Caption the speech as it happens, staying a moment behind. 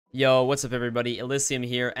Yo, what's up everybody? Elysium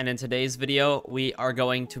here, and in today's video, we are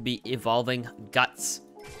going to be evolving Guts.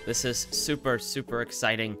 This is super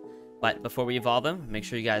exciting. But before we evolve him, make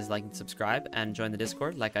sure you guys like and subscribe and join the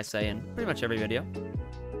Discord, like I say in pretty much every video.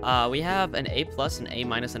 We have an A+, an A-,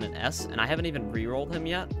 and an S, and I haven't even re-rolled him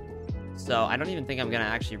yet. So I don't even think I'm going to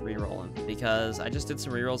actually re-roll him, because I just did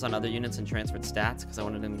some re-rolls on other units and transferred stats, because I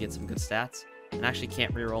wanted him to get some good stats, and I actually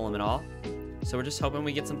can't re-roll him at all. So we're just hoping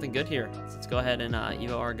we get something good here. So let's go ahead and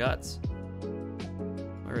evo our Guts.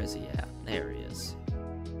 Where is he at? There he is.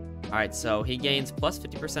 Alright, so he gains plus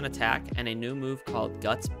 50% attack and a new move called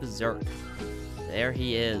Guts Berserk. There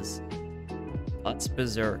he is. Guts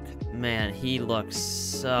Berserk. Man, he looks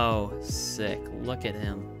so sick. Look at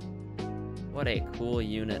him. What a cool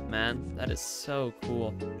unit, man. That is so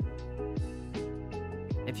cool.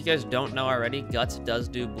 If you guys don't know already, Guts does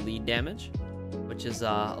do bleed damage, which is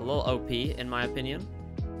a little OP in my opinion,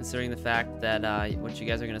 considering the fact that what you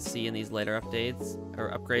guys are going to see in these later updates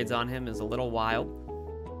or upgrades on him is a little wild.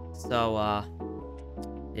 So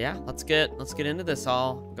yeah, let's get into this.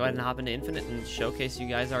 I'll go ahead and hop into Infinite and showcase you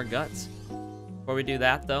guys our Guts. Before we do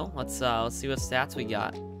that though, let's see what stats we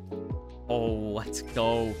got. Oh, let's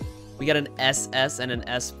go. We got an SS and an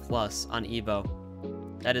S+ on Evo.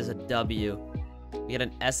 That is a W. We get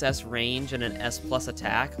an SS range and an S+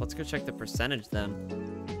 attack. Let's go check the percentage then.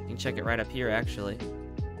 You can check it right up here, actually.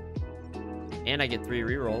 And I get 3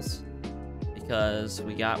 rerolls because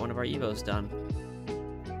we got one of our Evos done.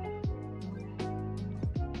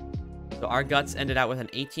 So our Guts ended out with an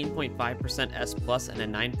 18.5% S+ and a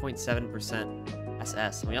 9.7%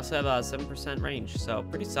 SS. And we also have a 7% range, so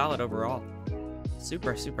pretty solid overall.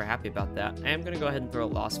 Super happy about that. I am going to go ahead and throw a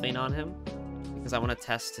Lost Vein on him, because I want to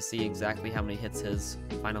test to see exactly how many hits his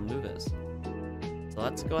final move is. So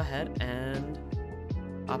let's go ahead and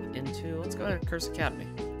hop into, let's go to Cursed Academy.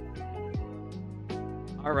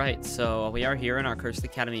 Alright, so we are here in our Cursed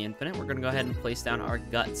Academy Infinite. We're going to go ahead and place down our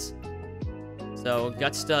Guts. So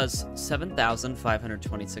Guts does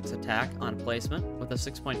 7,526 attack on placement with a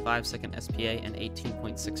 6.5 second SPA and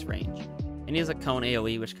 18.6 range. And he has a cone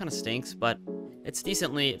AoE, which kind of stinks, but it's a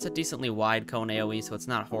decently wide cone AoE, so it's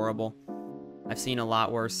not horrible. I've seen a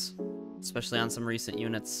lot worse, especially on some recent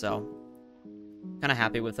units, so kind of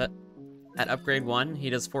happy with it. At upgrade 1, he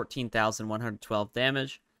does 14,112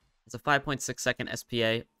 damage. It's a 5.6 second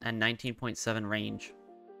SPA and 19.7 range.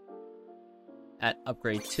 At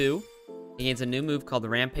upgrade 2, he gains a new move called the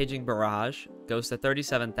Rampaging Barrage, goes to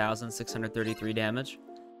 37,633 damage,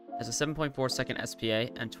 has a 7.4 second SPA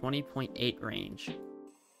and 20.8 range.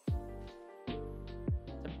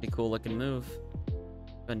 It's a pretty cool looking move. Go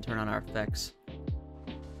ahead and turn on our effects.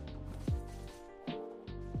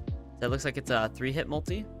 That looks like it's a 3-hit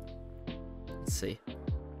multi. Let's see.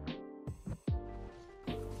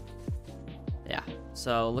 Yeah,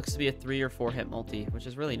 so it looks to be a 3 or 4-hit multi, which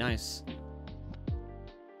is really nice.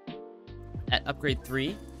 At upgrade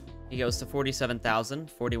 3, he goes to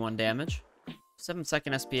 47,041 damage, 7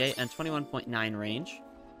 second SPA, and 21.9 range.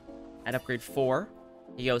 At upgrade 4,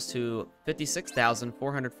 he goes to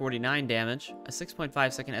 56,449 damage, a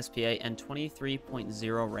 6.5 second SPA, and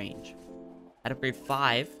 23.0 range. At upgrade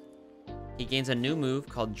 5, he gains a new move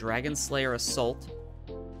called Dragon Slayer Assault,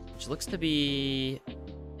 which looks to be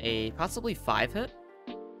a possibly 5-hit,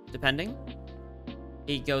 depending.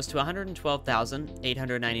 He goes to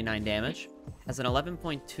 112,899 damage, has an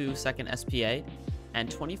 11.2 second SPA, and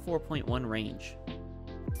 24.1 range.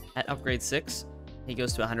 At upgrade 6, he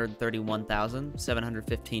goes to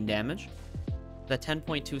 131,715 damage, with a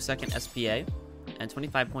 10.2 second SPA, and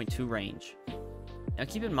 25.2 range. Now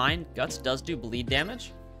keep in mind, Guts does do bleed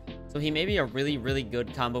damage, so he may be a really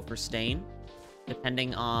good combo for Stain,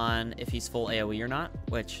 depending on if he's full AoE or not,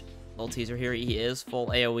 which, little teaser here, he is full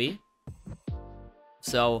AoE.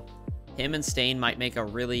 So him and Stain might make a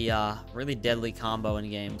really deadly combo in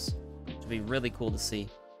games, which would be really cool to see.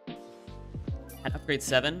 At upgrade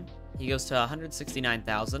 7, he goes to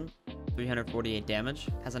 169,348 damage,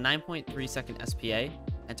 has a 9.3 second SPA,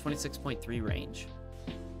 and 26.3 range.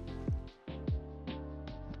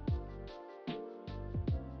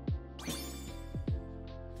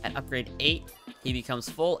 At upgrade 8, he becomes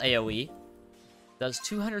full AoE, does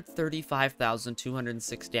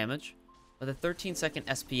 235,206 damage, with a 13 second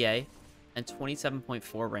SPA, and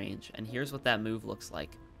 27.4 range. And here's what that move looks like.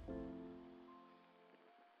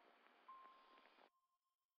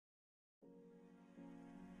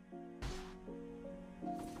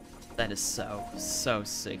 That is so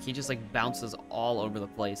sick. He just like bounces all over the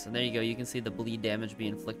place. And there you go, you can see the bleed damage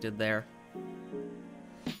being inflicted there.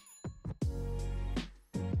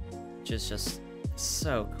 Which is just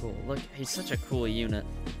so cool. Look, he's such a cool unit.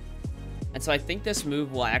 And so I think this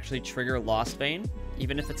move will actually trigger Lost Vein,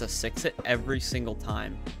 even if it's a 6-hit every single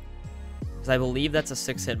time. Because I believe that's a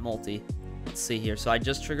 6-hit multi. Let's see here. So I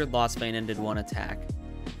just triggered Lost Vein and did 1 attack.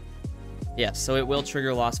 Yeah, so it will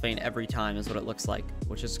trigger Lost Vein every time is what it looks like,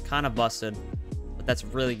 which is kind of busted. But that's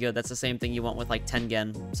really good. That's the same thing you want with like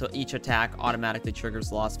Tengen. So each attack automatically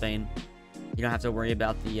triggers Lost Vein. You don't have to worry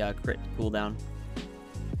about the crit cooldown.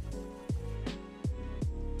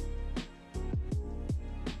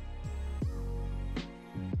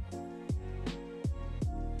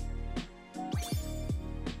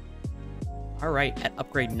 Alright, at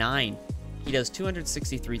upgrade 9, he does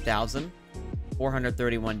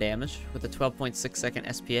 263,431 damage with a 12.6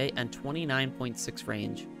 second SPA and 29.6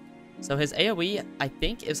 range. So his AoE, I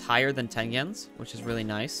think, is higher than Tengen's, which is really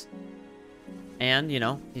nice. And, you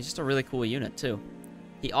know, he's just a really cool unit, too.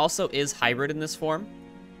 He also is hybrid in this form.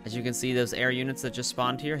 As you can see, those air units that just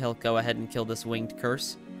spawned here, he'll go ahead and kill this winged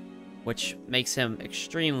curse, which makes him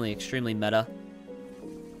extremely, extremely meta.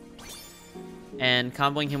 And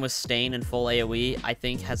comboing him with Stain and full AoE, I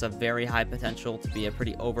think, has a very high potential to be a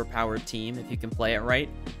pretty overpowered team if you can play it right.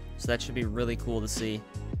 So that should be really cool to see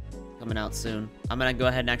coming out soon. I'm going to go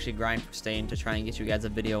ahead and actually grind for Stain to try and get you guys a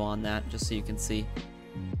video on that, just so you can see.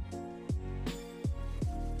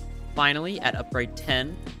 Finally, at upgrade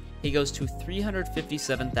 10, he goes to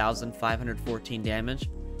 357,514 damage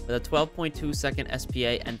with a 12.2 second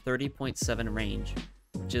SPA and 30.7 range,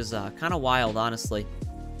 which is kind of wild, honestly.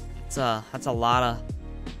 That's a lot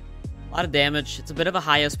of damage. It's a bit of a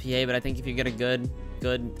high SPA, but I think if you get a good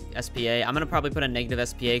SPA, I'm gonna probably put a negative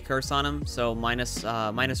SPA curse on him, so minus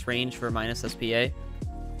range for minus SPA.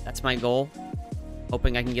 That's my goal.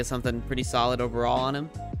 Hoping I can get something pretty solid overall on him.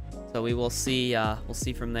 So we will see. We'll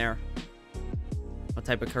see from there what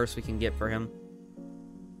type of curse we can get for him.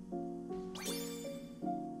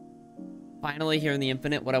 Finally, here in the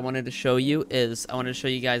Infinite, what I wanted to show you is I wanted to show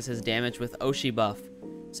you guys his damage with Oshi buff.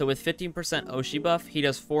 So with 15% Oshi buff, he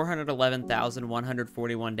does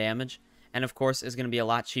 411,141 damage, and of course is going to be a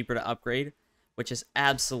lot cheaper to upgrade, which is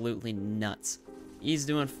absolutely nuts. He's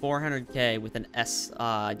doing 400k with an S,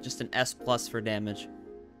 just an S plus for damage,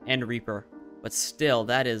 and Reaper, but still,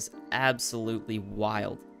 that is absolutely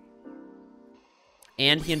wild.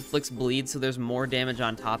 And he inflicts bleed, so there's more damage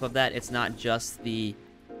on top of that. It's not just the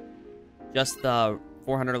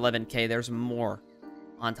 411k. There's more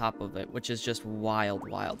on top of it, which is just wild,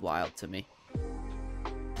 wild, wild to me.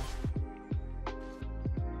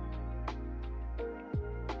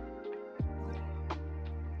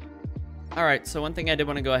 Alright, so one thing I did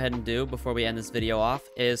want to go ahead and do before we end this video off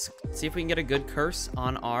is see if we can get a good curse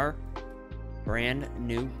on our brand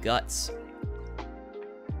new Guts.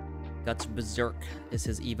 Guts Berserk is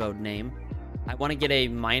his evoed name. I want to get a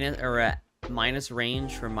minus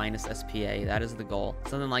range for minus SPA. That is the goal.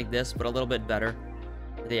 Something like this, but a little bit better.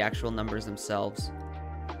 The actual numbers themselves,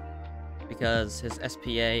 because his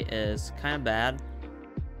SPA is kind of bad.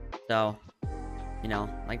 So, you know,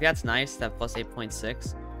 like that's nice, that plus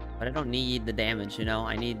 8.6, but I don't need the damage, you know.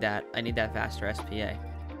 I need that faster SPA.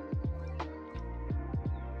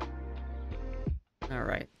 All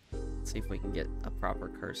right, let's see if we can get a proper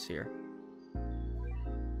curse here.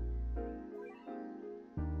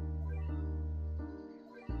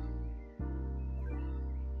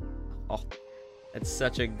 Oh, it's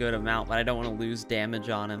such a good amount, but I don't want to lose damage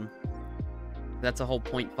on him. That's a whole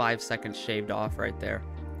 0.5 seconds shaved off right there,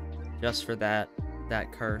 just for that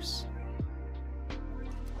curse.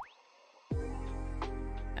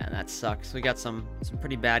 And that sucks. We got some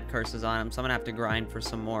pretty bad curses on him, so I'm gonna have to grind for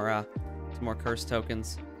some more curse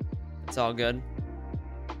tokens. It's all good.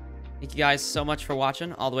 Thank you guys so much for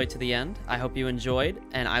watching all the way to the end. I hope you enjoyed,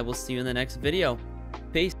 and I will see you in the next video.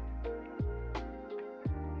 Peace.